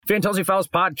Fantasy Files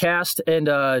podcast,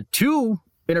 and two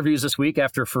interviews this week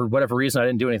after, for whatever reason, I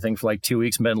didn't do anything for like 2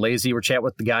 weeks and been lazy. We're chatting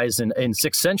with the guys in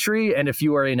Sixth Century, and if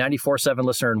you are a 94.7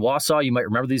 listener in Wausau, you might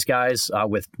remember these guys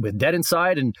with Dead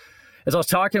Inside. And as I was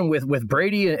talking with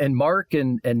Brady and Mark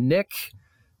and Nick,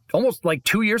 almost like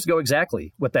 2 years ago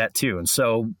exactly with that too. And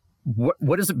so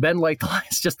what has it been like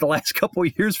the last couple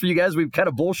of years for you guys? We've kind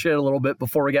of bullshit a little bit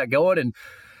before we got going, and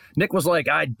Nick was like,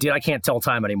 I can't tell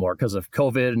time anymore because of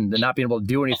COVID and not being able to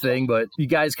do anything. But you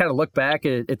guys kind of look back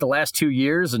at the last 2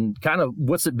 years and kind of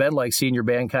what's it been like seeing your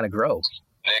band kind of grow?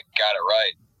 Nick got it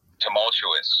right.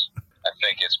 Tumultuous. I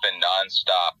think it's been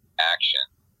nonstop action.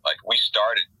 Like, we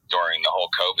started during the whole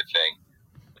COVID thing,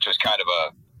 which was kind of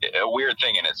a weird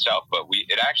thing in itself, but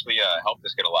it actually helped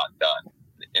us get a lot done.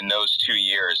 In those 2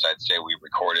 years, I'd say we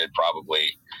recorded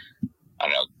probably,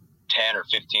 10 or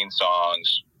 15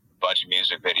 songs, bunch of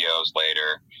music videos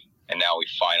later, and now we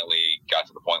finally got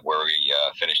to the point where we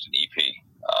finished an EP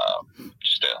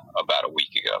just about a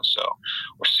week ago. So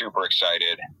we're super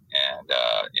excited, and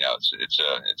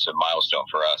it's a milestone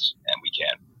for us, and we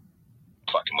can't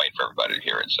fucking wait for everybody to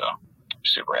hear it. So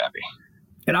super happy.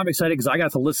 And I'm excited because I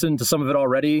got to listen to some of it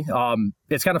already.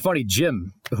 It's kind of funny,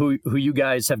 Jim, who you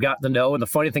guys have gotten to know, and the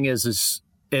funny thing is.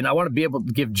 And I want to be able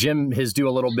to give Jim his due a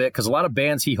little bit because a lot of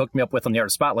bands he hooked me up with on the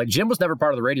Artist Spotlight. Jim was never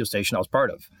part of the radio station I was part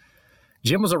of.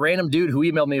 Jim was a random dude who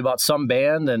emailed me about some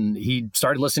band, and he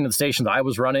started listening to the station that I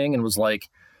was running and was like,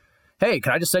 hey,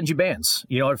 can I just send you bands?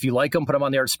 You know, if you like them, put them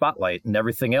on the Artist Spotlight and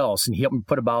everything else. And he helped me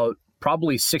put about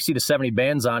probably 60 to 70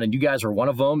 bands on, and you guys were one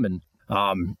of them.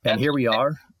 And here we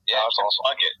are. Yeah, that's awesome.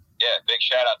 Plunkett. Yeah, big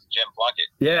shout out to Jim Plunkett.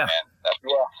 Yeah. Man.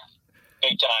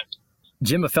 Big time.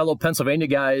 Jim, a fellow Pennsylvania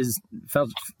guy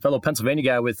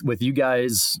with you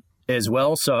guys as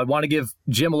well. So I want to give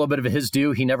Jim a little bit of his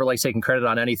due. He never likes taking credit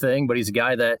on anything, but he's a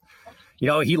guy that,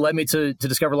 he led me to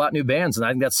discover a lot of new bands. And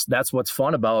I think that's what's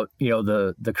fun about,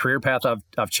 the career path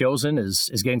I've chosen is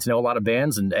getting to know a lot of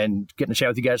bands and getting to chat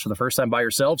with you guys for the first time by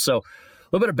yourself. So a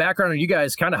little bit of background on you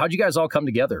guys, kind of how'd you guys all come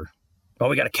together? Oh,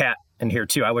 we got a cat in here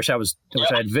too. I wish I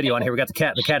had video on here. We got the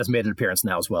cat. The cat has made an appearance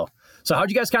now as well. So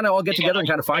how'd you guys kind of all get together and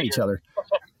kind of find each other?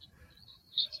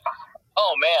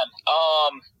 Oh man.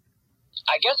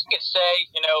 I guess you could say,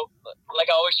 like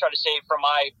I always try to say from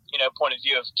my, point of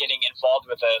view of getting involved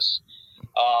with this,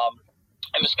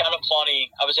 it was kind of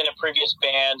funny. I was in a previous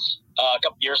band a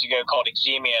couple years ago called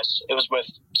Exemius. It was with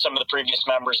some of the previous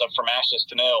members of From Ashes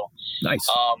to New. Nice.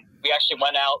 We actually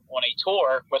went out on a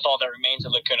tour with All That Remains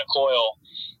of Lacuna Coil.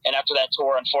 And after that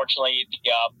tour, unfortunately,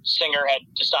 the singer had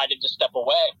decided to step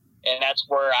away. And that's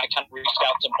where I kind of reached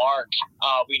out to Mark.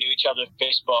 We knew each other on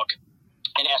Facebook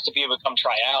and asked if he would come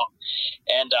try out.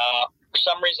 And for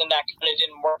some reason, that kind of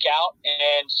didn't work out.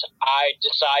 And I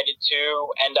decided to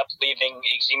end up leaving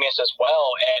Exemius as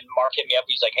well. And Mark hit me up.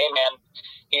 He's like, hey, man,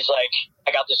 I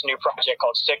got this new project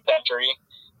called Sixth Century.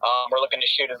 We're looking to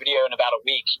shoot a video in about a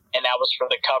week, and that was for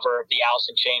the cover of the Alice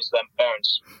in Chains Them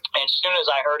Bones. And as soon as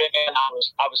I heard it, man, I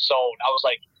was sold. I was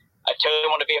like, I totally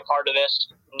want to be a part of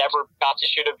this. Never got to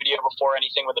shoot a video before,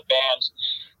 anything with a band.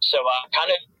 So I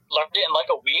kind of learned it in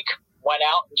like a week, went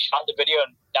out and shot the video,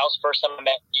 and that was the first time I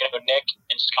met, Nick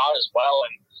and Scott as well.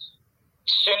 And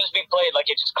as soon as we played, like,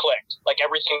 it just clicked. Like,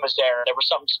 everything was there. There was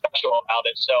something special about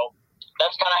it. So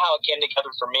that's kind of how it came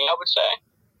together for me, I would say,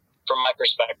 from my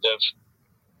perspective.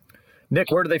 Nick,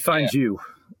 where do they find you?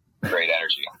 Great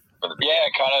energy.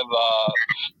 Yeah, kind of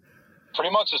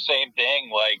pretty much the same thing.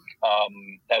 Like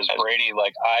as Brady,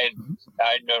 like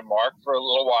I'd known Mark for a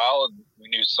little while, and we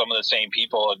knew some of the same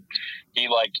people. And he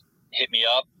hit me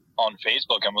up on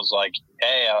Facebook and was like,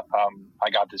 "Hey, I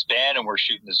got this band and we're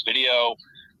shooting this video.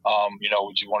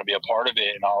 Would you want to be a part of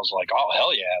it?" And I was like, "Oh,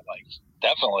 hell yeah, like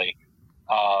definitely."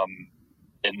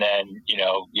 And then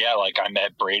I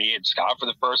met Brady and Scott for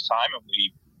the first time, and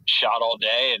we shot all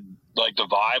day, and like the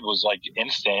vibe was like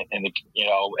instant, and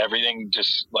everything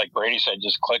just, like Brady said,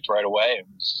 just clicked right away.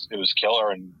 It was killer,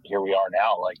 and here we are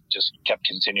now, like just kept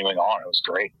continuing on. It was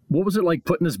great. What was it like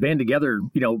putting this band together,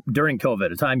 during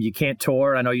COVID, a time you can't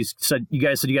tour? I know you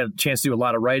guys said you got a chance to do a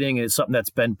lot of writing, and it's something that's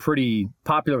been pretty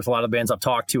popular with a lot of bands I've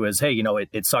talked to is, hey,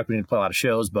 it sucked, we didn't play a lot of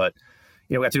shows, but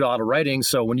we have to do a lot of writing.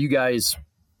 So when you guys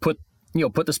put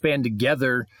this band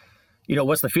together,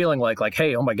 what's the feeling like? Like,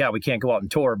 hey, oh my God, we can't go out and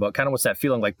tour, but kind of what's that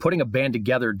feeling like putting a band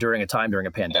together during a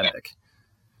pandemic?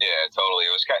 Yeah, totally.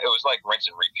 It was like rinse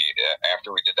and repeat.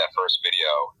 After we did that first video,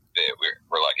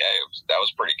 we're like, hey, that was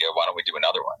pretty good. Why don't we do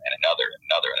another one and another and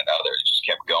another and another? It just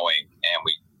kept going, and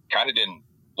we kind of didn't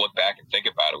look back and think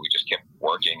about it. We just kept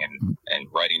working and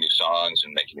writing new songs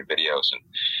and making new videos.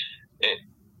 And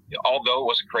although it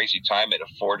was a crazy time, it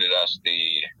afforded us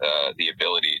the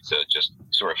ability to just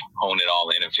sort of hone it all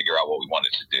in and figure out what we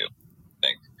wanted to do. I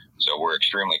think. So we're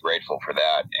extremely grateful for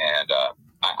that. And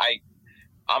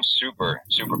I'm super,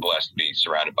 super blessed to be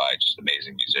surrounded by just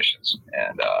amazing musicians.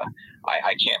 And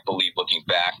I can't believe, looking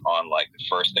back on like the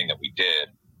first thing that we did,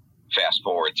 fast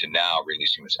forward to now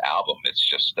releasing this album, it's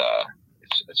just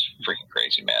it's freaking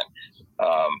crazy, man.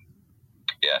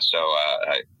 So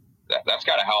that's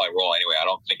kind of how I roll anyway. I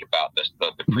don't think about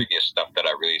the previous stuff that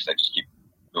I released. I just keep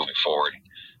moving forward,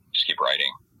 just keep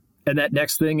writing. And that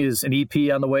next thing is an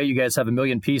EP on the way. You guys have A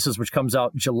Million Pieces, which comes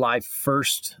out July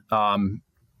 1st.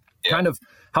 Kind of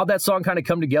how'd that song kind of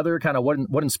come together? Kind of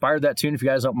what inspired that tune, if you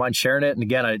guys don't mind sharing it. And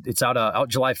again, it's out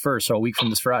July 1st, so a week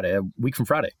from Friday.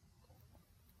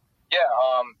 Yeah.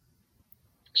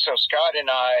 So Scott and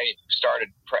I started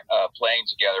playing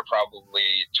together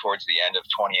probably towards the end of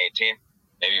 2018.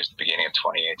 Maybe it was the beginning of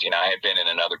 2018. I had been in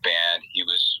another band. He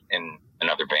was in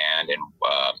another band, and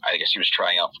I guess he was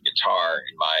trying out for guitar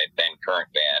in my then current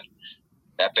band.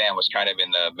 That band was kind of in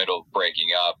the middle of breaking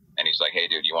up, and he's like, "Hey,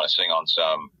 dude, you want to sing on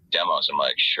some demos?" I'm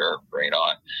like, "Sure, bring it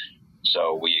on."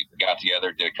 So we got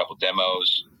together, did a couple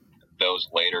demos. Those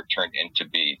later turned into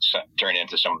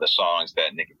some of the songs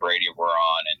that Nick and Brady were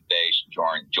on, and they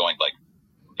joined like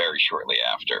very shortly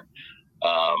after.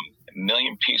 A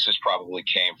Million Pieces probably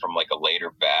came from like a later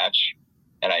batch,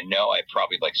 and I know I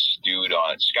probably like stewed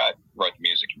on it. Scott wrote the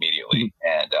music immediately,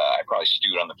 and I probably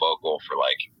stewed on the vocal for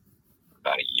like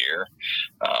about a year.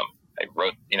 I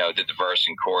wrote, did the verse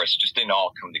and chorus, just didn't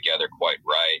all come together quite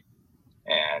right.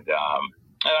 And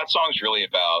that song's really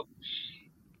about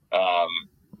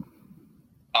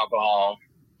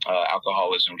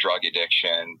alcoholism, drug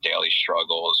addiction, daily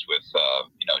struggles with,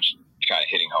 just kind of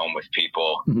hitting home with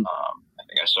people. Mm-hmm. I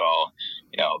think I saw,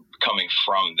 coming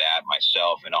from that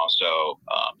myself, and also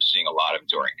seeing a lot of it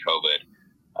during COVID.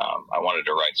 I wanted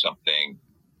to write something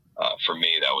for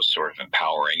me that was sort of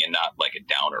empowering and not like a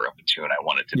downer of a tune. I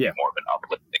wanted to be more of an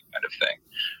uplifting kind of thing.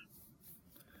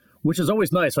 Which is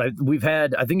always nice. I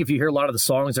think if you hear a lot of the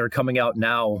songs that are coming out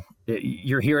now,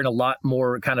 you're hearing a lot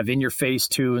more kind of in-your-face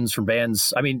tunes from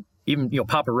bands. I mean, even,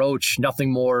 Papa Roach,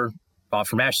 Nothing More,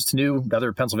 from Ashes to New, the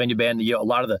other Pennsylvania band. A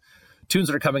lot of the tunes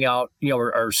that are coming out,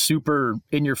 are super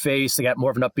in-your-face. They got more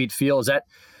of an upbeat feel. Is that?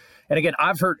 And again,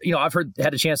 I've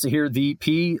had a chance to hear the EP.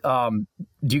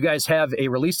 Do you guys have a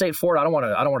release date for it? I don't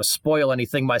want to spoil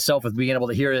anything myself with being able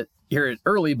to hear it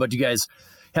early, but do you guys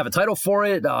have a title for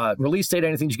it, release date,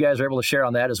 anything you guys are able to share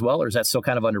on that as well? Or is that still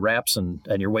kind of under wraps and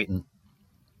you're waiting?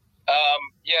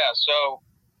 So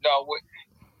no,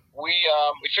 we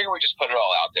figure we just put it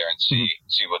all out there and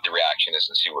see what the reaction is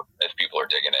and see if people are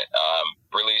digging it.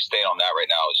 Release date on that right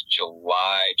now is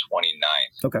July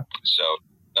 29th. Okay. So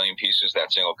Million Pieces,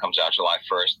 that single comes out July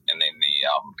 1st, and then the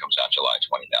album comes out July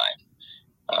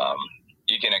 29th.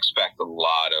 You can expect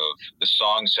the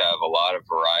songs have a lot of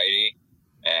variety,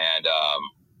 and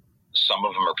some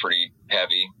of them are pretty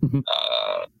heavy. Mm-hmm.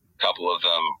 A couple of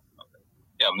them,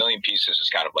 Million Pieces is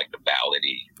kind of like the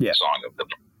ballady song of the.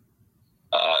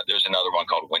 There's another one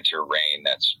called Winter Rain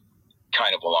that's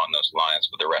kind of along those lines,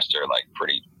 but the rest are like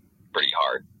pretty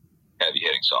hard, heavy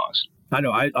hitting songs. I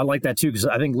know. I like that too, because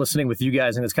I think listening with you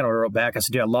guys, and it's kind of what I wrote back. I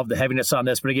said, I love the heaviness on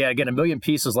this, but again, A Million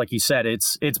Pieces, like you said,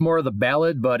 it's more of the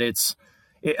ballad, but it's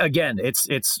an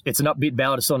upbeat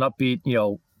ballad. It's still an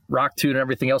upbeat, rock tune and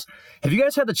everything else. Have you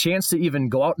guys had the chance to even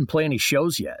go out and play any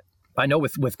shows yet? I know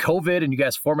with COVID and you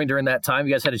guys forming during that time,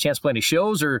 you guys had a chance to play any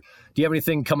shows, or do you have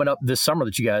anything coming up this summer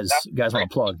that you guys want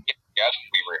to plug? Yes,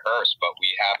 we rehearse, but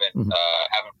we haven't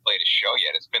played a show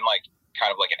yet. It's been like kind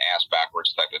of like an ass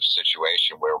backwards type of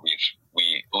situation where we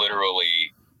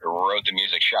literally wrote the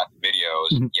music, shot the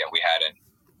videos, yet we hadn't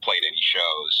played any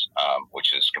shows,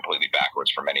 which is completely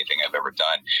backwards from anything I've ever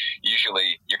done.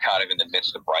 Usually you're kind of in the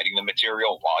midst of writing the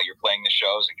material while you're playing the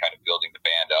shows and kind of building the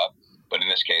band up. But in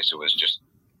this case, it was just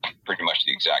pretty much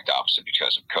the exact opposite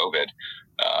because of COVID.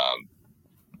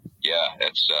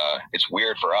 It's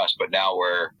weird for us, but now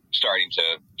we're starting to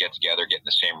get together, get in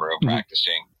the same room,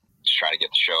 practicing, just trying to get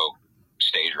the show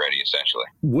stage ready, essentially.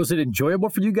 Was it enjoyable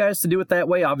for you guys to do it that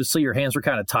way? Obviously, your hands were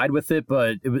kind of tied with it,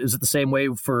 but is it the same way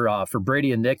for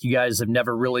Brady and Nick? You guys have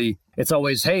never really. It's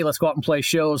always, hey, let's go out and play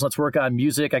shows. Let's work on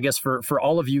music. I guess for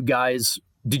all of you guys,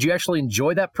 did you actually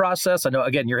enjoy that process? I know,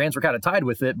 again, your hands were kind of tied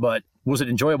with it, but was it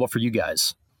enjoyable for you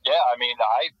guys? Yeah, I mean,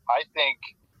 I think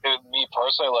me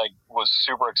personally, was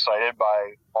super excited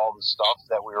by all the stuff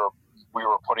that we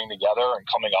were putting together and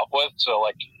coming up with. So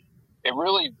it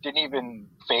really didn't even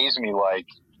faze me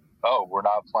we're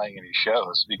not playing any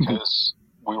shows, because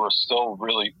we were still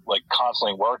really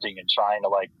constantly working and trying to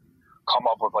come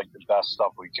up with the best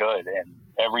stuff we could. And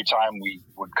every time we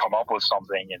would come up with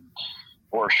something and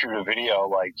or shoot a video.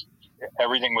 Like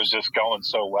everything was just going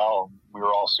so well. We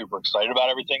were all super excited about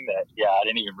everything that, I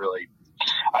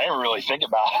didn't really think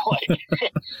about it.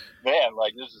 Like, man,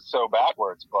 like this is so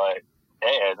backwards, but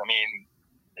hey, I mean,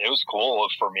 it was cool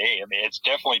for me. I mean, it's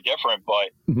definitely different,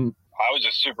 but I was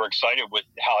just super excited with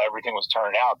how everything was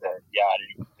turning out that, I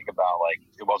didn't even think about, like,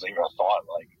 it wasn't even a thought.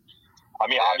 Like, I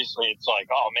mean, obviously it's like,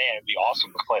 oh man, it'd be awesome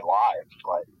to play live.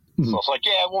 But so it's like,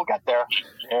 we'll get there.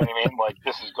 You know what I mean? Like,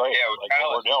 this is great. Yeah, like,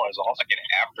 what we're doing is awesome. Like an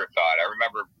afterthought. I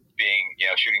remember being,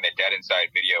 shooting the Dead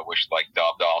Inside video, which like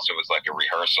dubbed also was like a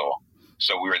rehearsal.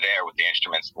 So we were there with the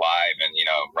instruments live and,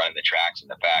 running the tracks in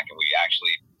the back, and we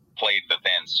actually played the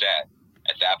band set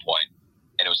at that point.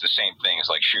 And it was the same thing as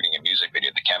like shooting a music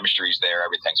video. The chemistry's there,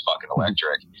 everything's fucking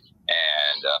electric,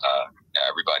 and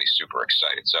everybody's super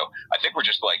excited. So I think we're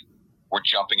just like, we're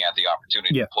jumping at the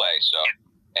opportunity to play. So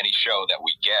any show that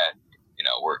we get,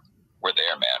 we're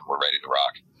there, man. We're ready to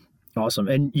rock. Awesome.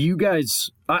 And you guys,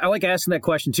 I like asking that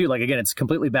question too. Like, again, it's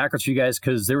completely backwards for you guys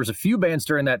because there was a few bands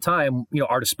during that time,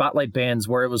 artist spotlight bands,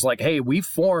 where it was like, hey, we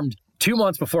formed 2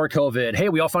 months before COVID. Hey,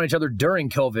 we all found each other during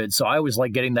COVID. So I was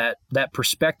like getting that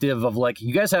perspective of like,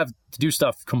 you guys have to do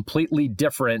stuff completely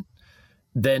different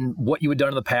than what you had done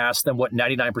in the past, than what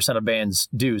 99% of bands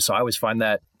do. So I always find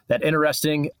that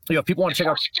interesting. If people want to check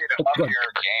out, up your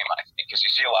game, I think, because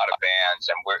you see a lot of bands,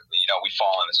 and we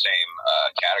fall in the same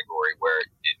category where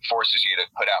it forces you to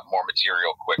put out more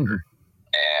material quicker,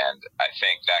 and I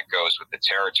think that goes with the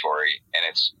territory, and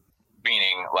it's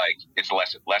meaning like it's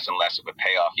less and less of a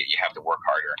payoff. Yet you have to work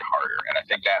harder and harder, and I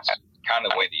think that's kind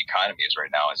of the way the economy is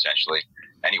right now, essentially.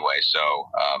 Anyway, so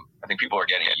I think people are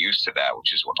getting used to that,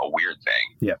 which is a weird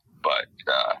thing. Yeah, but.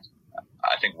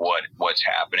 I think what's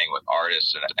happening with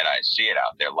artists, and I see it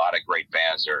out there, a lot of great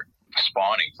bands are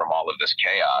spawning from all of this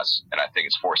chaos, and I think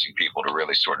it's forcing people to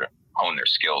really sort of hone their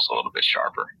skills a little bit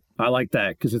sharper. I like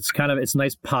that because it's a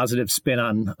nice positive spin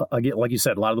on, again, like you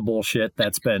said, a lot of the bullshit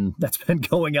that's been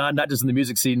going on, not just in the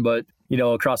music scene, but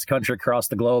across the country, across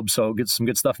the globe. So get some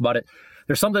good stuff about it.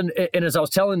 There's something, and as I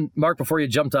was telling Mark before you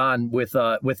jumped on with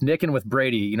Nick and with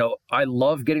Brady, I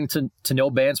love getting to know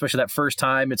bands, especially that first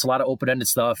time. It's a lot of open-ended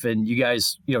stuff, and you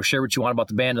guys, share what you want about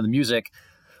the band and the music.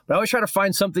 But I always try to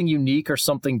find something unique or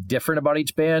something different about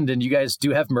each band. And you guys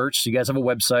do have merch. So you guys have a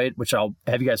website, which I'll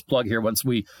have you guys plug here once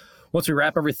we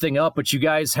wrap everything up. But you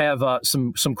guys have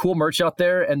some cool merch out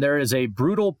there, and there is a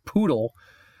Brutal Poodle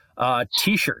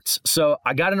t-shirts. So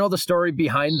I got to know the story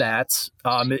behind that.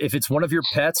 If it's one of your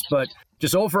pets, but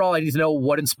just overall, I need to know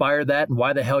what inspired that and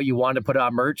why the hell you wanted to put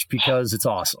on merch, because it's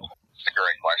awesome. It's a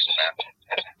great question, man.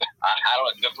 I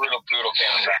don't know. The Brutal Poodle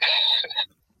came about.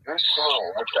 Who's Poodle?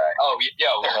 Okay. Oh,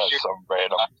 yeah. We're some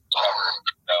random.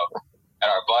 And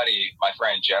our buddy, my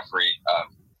friend Jeffrey,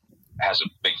 has a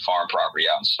big farm property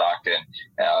out in Stockton.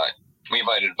 We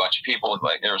invited a bunch of people.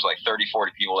 There was 30,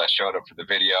 40 people that showed up for the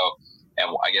video. And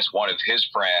I guess one of his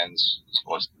friends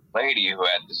was a lady who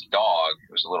had this dog.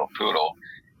 It was a little poodle.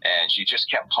 And she just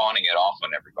kept pawning it off on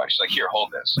everybody. She's like, here,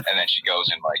 hold this. And then she goes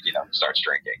and starts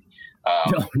drinking.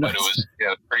 Nice. But it was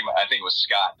pretty much, I think it was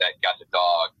Scott that got the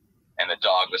dog. And the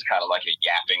dog was kind of like a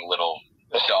yapping little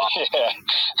dog.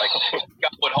 Like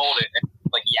Scott would hold it and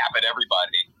yap at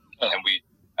everybody. And then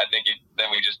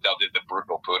we just dubbed it the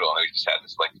Brutal Poodle. And we just had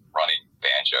this running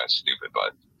banjo. It's stupid,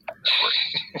 but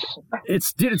it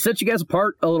sets you guys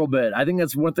apart a little bit. I think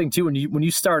that's one thing too. When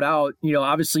you start out,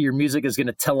 obviously your music is going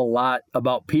to tell a lot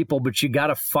about people, but you got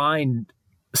to find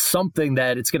something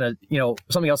that it's going to,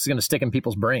 something else is going to stick in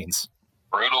people's brains.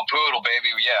 Brutal Poodle, baby.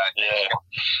 Yeah.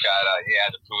 He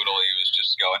had the poodle. He was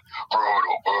just going,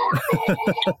 Brutal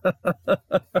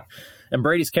Poodle. And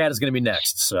Brady's cat is going to be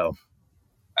next. So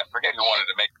I forget who wanted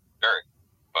to make the shirt,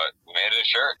 but we made it a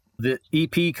shirt. The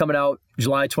EP coming out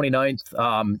July 29th,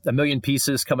 A Million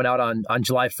Pieces coming out on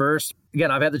July 1st.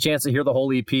 Again, I've had the chance to hear the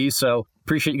whole EP, so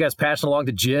appreciate you guys passing along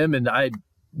to Jim, and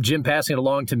Jim passing it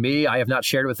along to me. I have not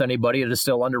shared it with anybody. It is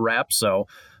still under wraps, so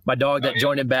my dog that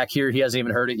joined him back here, he hasn't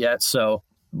even heard it yet, so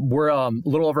we're a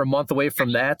little over a month away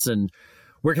from that, and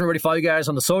where can everybody follow you guys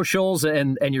on the socials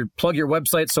and plug your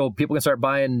website so people can start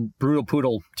buying Brutal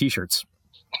Poodle t-shirts?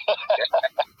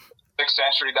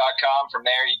 SixCentury.com. From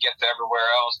there, you get to everywhere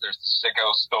else. There's the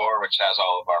Sicko store, which has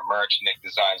all of our merch. Nick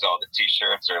designs all the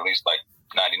t-shirts, or at least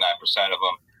 99% of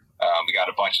them. We got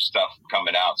a bunch of stuff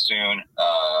coming out soon.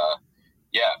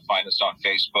 Find us on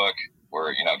Facebook.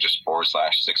 We're, just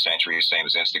 /6century, same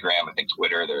as Instagram. I think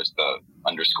Twitter, there's the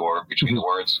 _ between the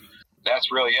words.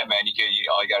 That's really it, man.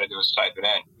 All you got to do is type it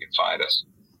in. You can find us.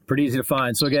 Pretty easy to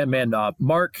find. So again, man,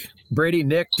 Mark, Brady,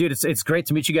 Nick, dude, it's great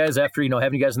to meet you guys after,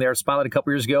 having you guys in the Air Spotlight a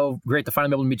couple years ago. Great to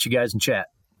finally be able to meet you guys and chat.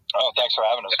 Oh, thanks for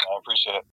having us, man. I appreciate it.